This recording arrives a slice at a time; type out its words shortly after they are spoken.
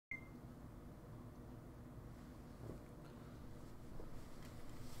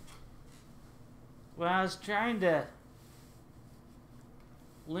Well, I was trying to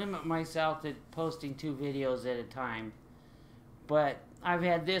limit myself to posting 2 videos at a time, but I've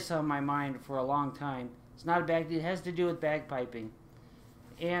had this on my mind for a long time. It's not a bag. It has to do with bagpiping,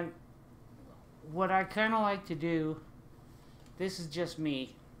 and what I kind of like to do. This is just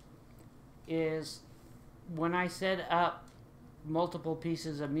me. Is when I set up multiple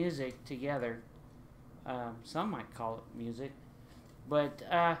pieces of music together. Some might call it music, but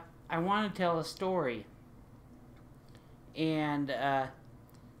I want to tell a story, and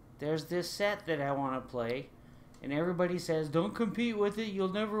there's this set that I want to play, and everybody says, don't compete with it,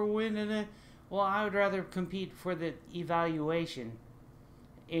 you'll never win in it. Well, I would rather compete for the evaluation.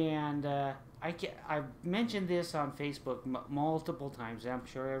 And I've mentioned this on Facebook multiple times. I'm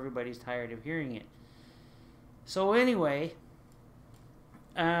sure everybody's tired of hearing it. So anyway,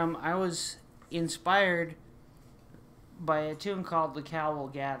 I was inspired by a tune called The Cowl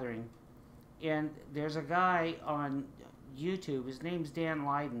Gathering. And there's a guy on YouTube, his name's Dan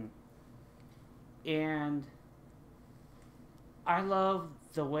Lydon, and I love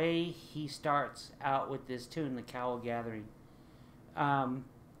the way he starts out with this tune, The Cowl Gathering. The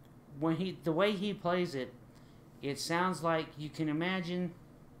way he plays it, it sounds like you can imagine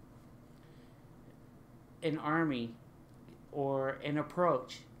an army or an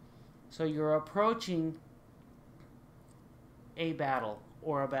approach. So you're approaching a battle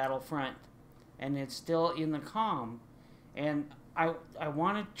or a battlefront, and it's still in the calm. And I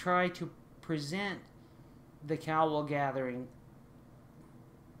want to try to present the Cowl Gathering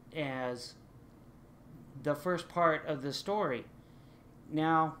as the first part of the story.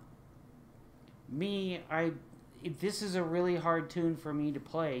 Now, this is a really hard tune for me to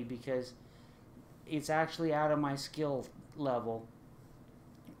play because it's actually out of my skill level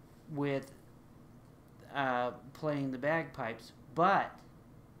with playing the bagpipes, but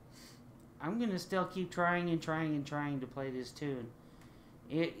I'm going to still keep trying and trying and trying to play this tune.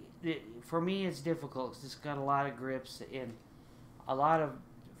 For me, it's difficult because it's got a lot of grips and a lot of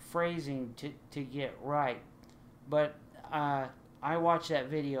phrasing to get right. But I watch that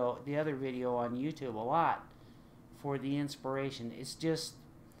video, the other video on YouTube, a lot for the inspiration. It's just,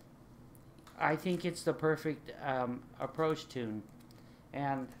 I think it's the perfect approach tune.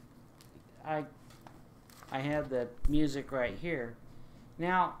 And I have the music right here.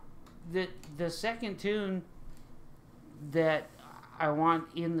 Now, the second tune that I want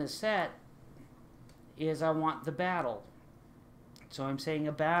in the set is I want the battle. So I'm saying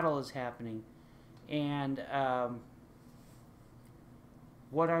a battle is happening, and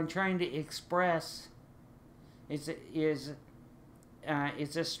what I'm trying to express is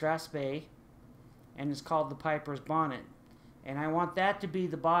it's a Strasbourg, and it's called the Piper's Bonnet, and I want that to be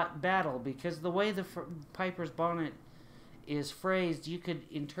the battle, because the way the Piper's Bonnet is phrased, you could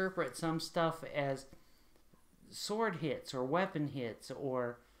interpret some stuff as sword hits or weapon hits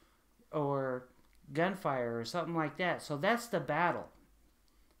or gunfire or something like that. So that's the battle,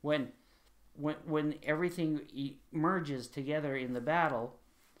 when everything merges together in the battle.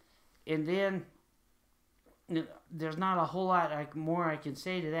 And then there's not a whole lot more I can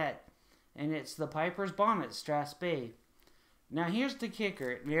say to that, and it's the Piper's Bonnet, Strasbourg. Now here's the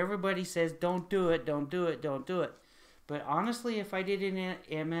kicker. Everybody says don't do it, don't do it, don't do it. But honestly, if I did an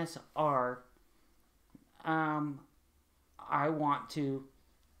MSR, I want to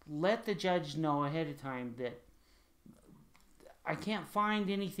let the judge know ahead of time that I can't find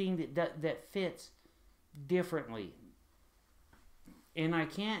anything that fits differently, and I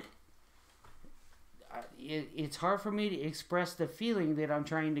can't. It's hard for me to express the feeling that I'm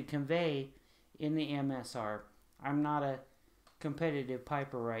trying to convey in the MSR. I'm not a competitive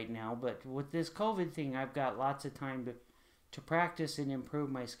piper right now, but with this COVID thing, I've got lots of time to practice and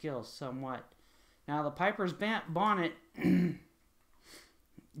improve my skills somewhat. Now, the Piper's Bonnet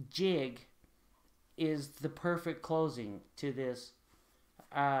jig is the perfect closing to this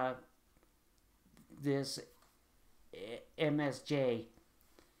this MSJ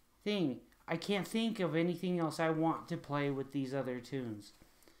thing. I can't think of anything else I want to play with these other tunes.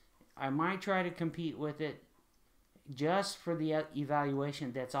 I might try to compete with it just for the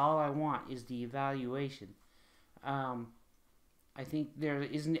evaluation. That's all I want, is the evaluation. I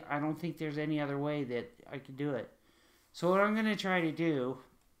don't think there's any other way that I could do it. So what I'm going to try to do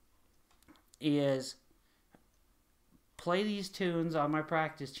is play these tunes on my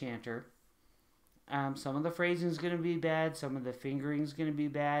practice chanter. Some of the phrasing is going to be bad, some of the fingering is going to be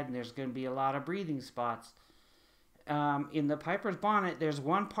bad, and there's going to be a lot of breathing spots. In the Piper's Bonnet, there's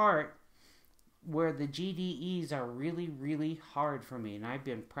one part where the GDEs are really, really hard for me, and I've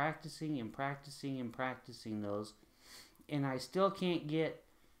been practicing and practicing and practicing those, and I still can't get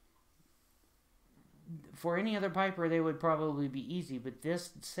for any other piper, they would probably be easy. But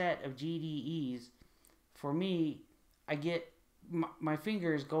this set of GDEs, for me, I get my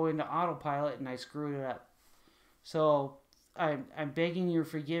fingers go into autopilot and I screw it up. So I'm begging your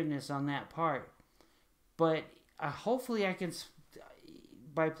forgiveness on that part. But hopefully I can,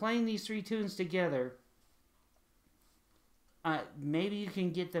 by playing these 3 tunes together, maybe you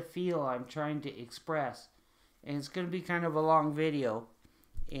can get the feel I'm trying to express. And it's going to be kind of a long video.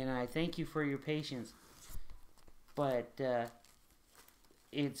 And I thank you for your patience. But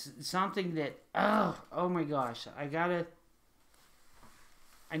it's something that, oh my gosh, I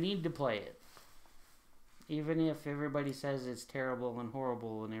need to play it. Even if everybody says it's terrible and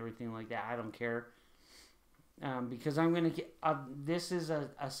horrible and everything like that, I don't care. Because I'm going to get, this is a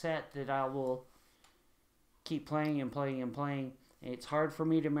set that I will keep playing and playing and playing. It's hard for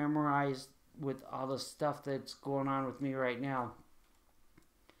me to memorize with all the stuff that's going on with me right now.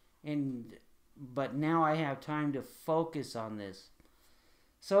 But now I have time to focus on this.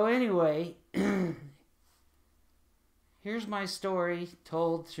 So anyway, here's my story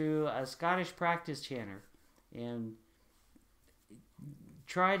told through a Scottish practice chanter. And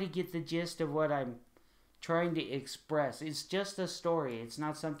try to get the gist of what I'm trying to express. It's just a story. It's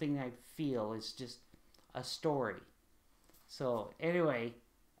not something I feel. It's just a story. So anyway,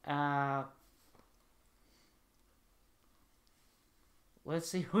 let's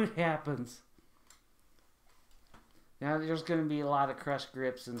see what happens. Now there's going to be a lot of crushed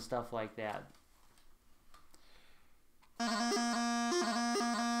grips and stuff like that.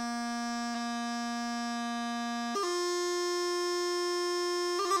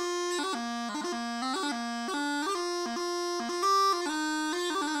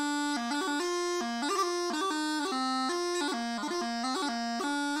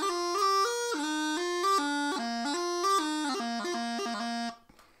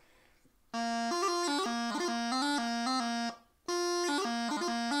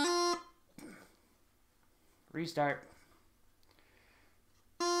 Restart.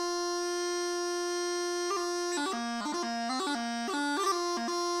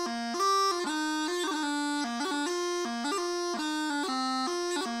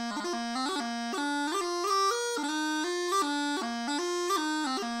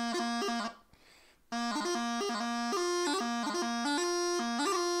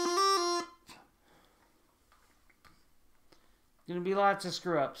 Gonna be lots of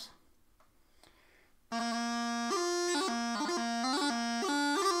screw ups.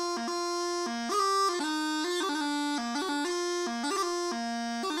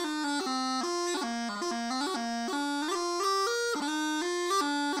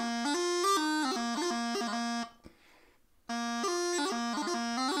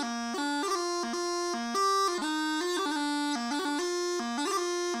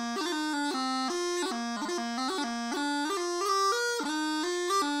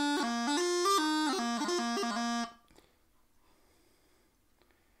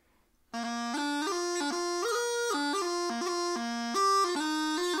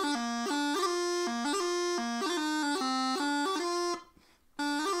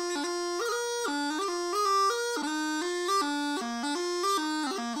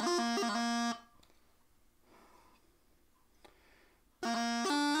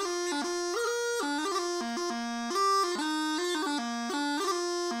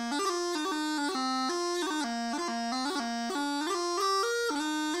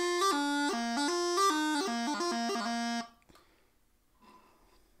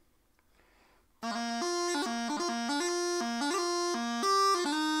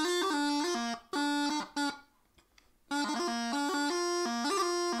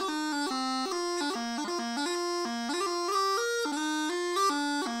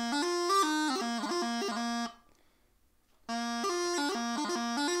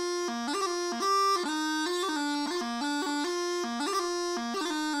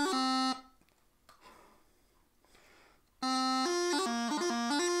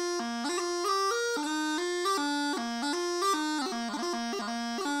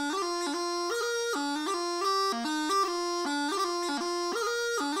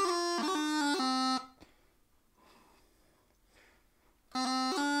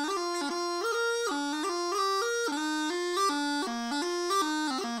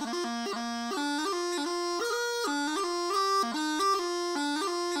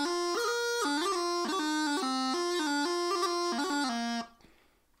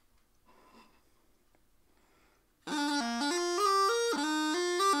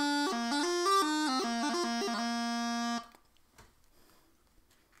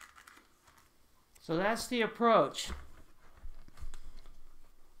 So that's the approach.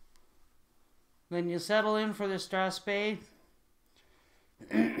 Then you settle in for the strathspey.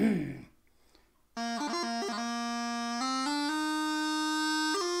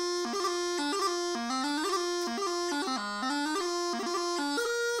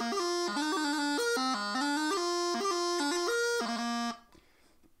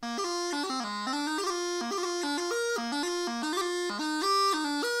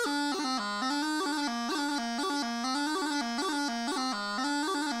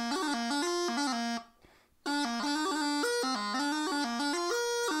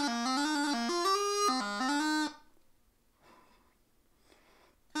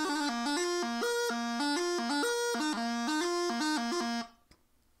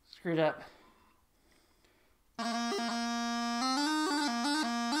 Screwed up.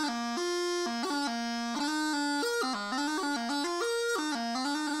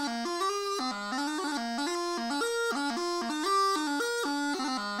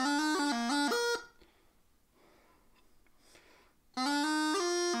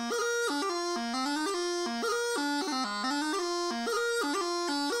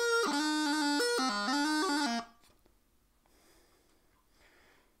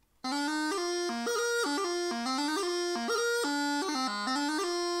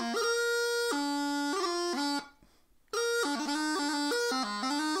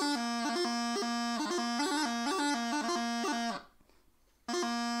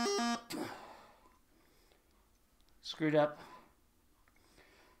 Screwed up.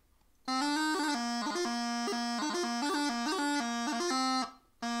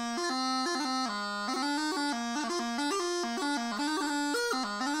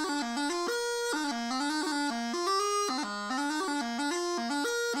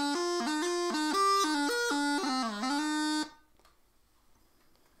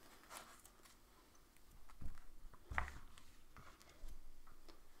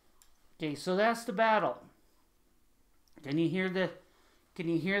 Okay, so that's the battle. Can you hear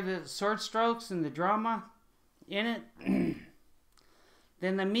the sword strokes and the drama in it?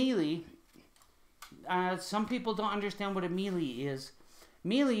 Then the melee. Some people don't understand what a melee is.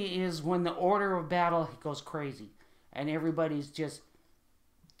 Melee is when the order of battle goes crazy and everybody's just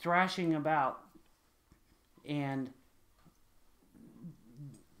thrashing about. And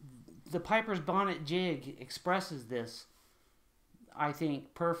the Piper's Bonnet Jig expresses this, I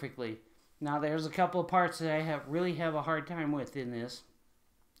think, perfectly. Now, there's a couple of parts that I really have a hard time with in this,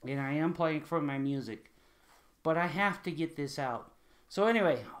 and I am playing from my music, but I have to get this out. So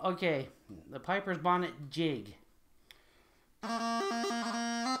anyway, okay, the Piper's Bonnet Jig.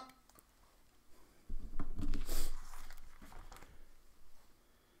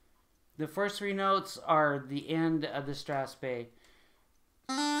 The first three notes are the end of the strathspey.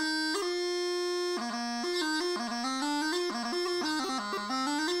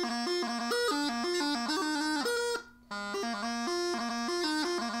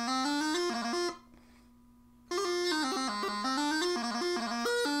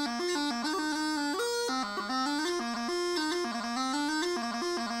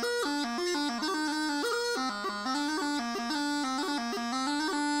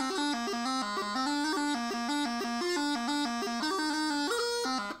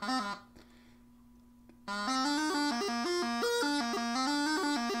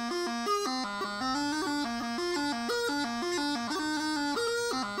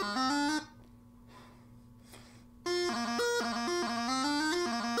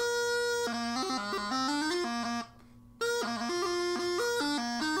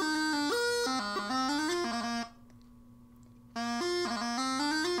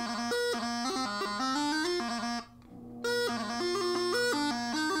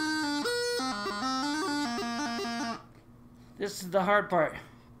 This is the hard part.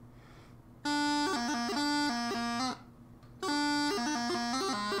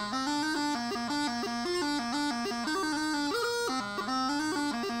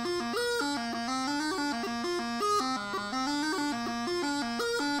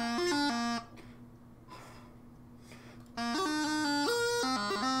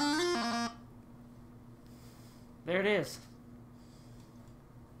 There it is.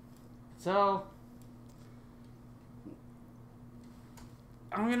 So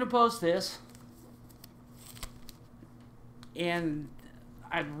I'm going to post this, and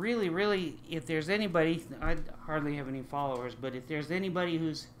I'd really, if there's anybody, I hardly have any followers, but if there's anybody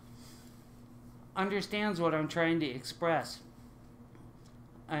who's understands what I'm trying to express,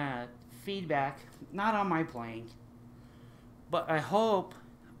 feedback, not on my playing, but I hope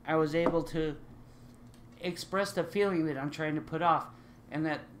I was able to express the feeling that I'm trying to put off, and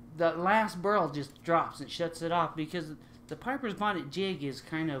that the last burl just drops and shuts it off, because the Piper's Bonnet Jig is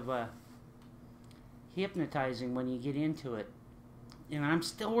kind of hypnotizing when you get into it. And I'm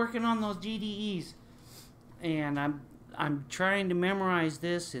still working on those GDEs, and I'm trying to memorize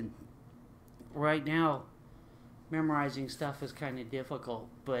this, and right now memorizing stuff is kind of difficult,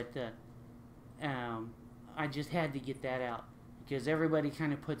 but I just had to get that out because everybody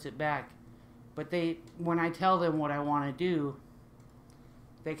kind of puts it back. But when I tell them what I want to do,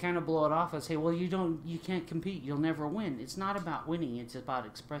 they kind of blow it off and say, well, you can't compete, you'll never win. It's not about winning, it's about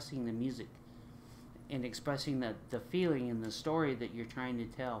expressing the music and expressing the feeling and the story that you're trying to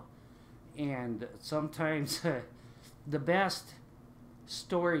tell. And sometimes the best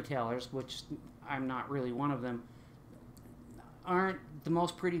storytellers, which I'm not really one of them, aren't the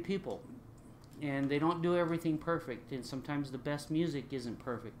most pretty people, and they don't do everything perfect, and sometimes the best music isn't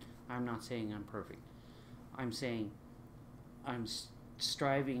perfect. I'm not saying I'm perfect. I'm saying I'm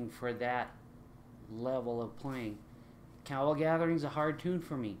striving for that level of playing. Cowell Gathering's a hard tune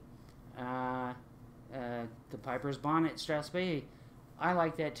for me. The Piper's Bonnet, Strathspey, I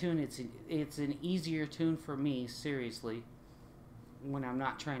like that tune. It's an easier tune for me, seriously, when I'm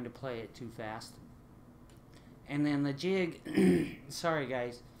not trying to play it too fast. And then the jig, sorry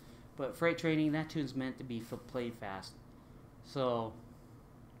guys, but Freight Training, that tune's meant to be played fast. So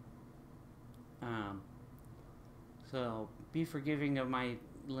be forgiving of my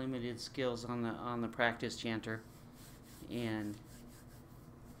limited skills on the practice chanter, and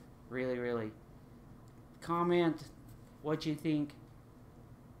really comment what you think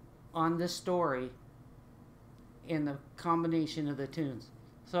on this story and the combination of the tunes.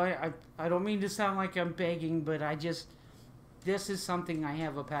 So I don't mean to sound like I'm begging, but this is something I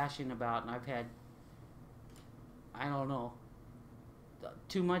have a passion about, and I've had, I don't know,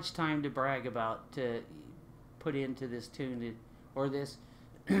 too much time to brag about, to put into this tune, or this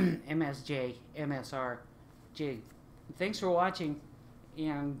MSR jig. Thanks for watching,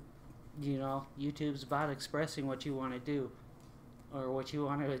 and you know, YouTube's about expressing what you want to do, or what you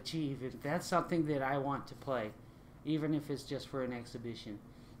want to achieve. If that's something that I want to play, even if it's just for an exhibition.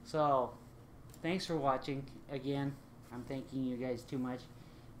 So, thanks for watching. Again, I'm thanking you guys too much.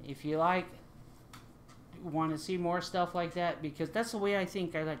 If you want to see more stuff like that, because that's the way I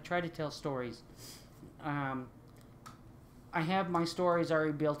think. I try to tell stories. I have my stories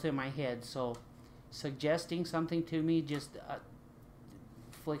already built in my head, so suggesting something to me just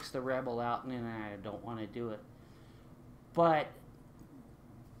flicks the rebel out, and then I don't want to do it. But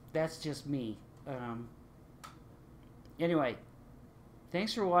that's just me. Anyway,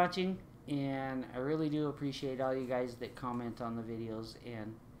 thanks for watching, and I really do appreciate all you guys that comment on the videos,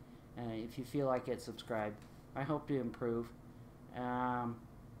 and if you feel like it, subscribe. I hope to improve.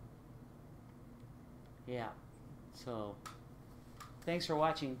 Yeah, so thanks for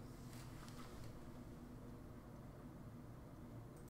watching.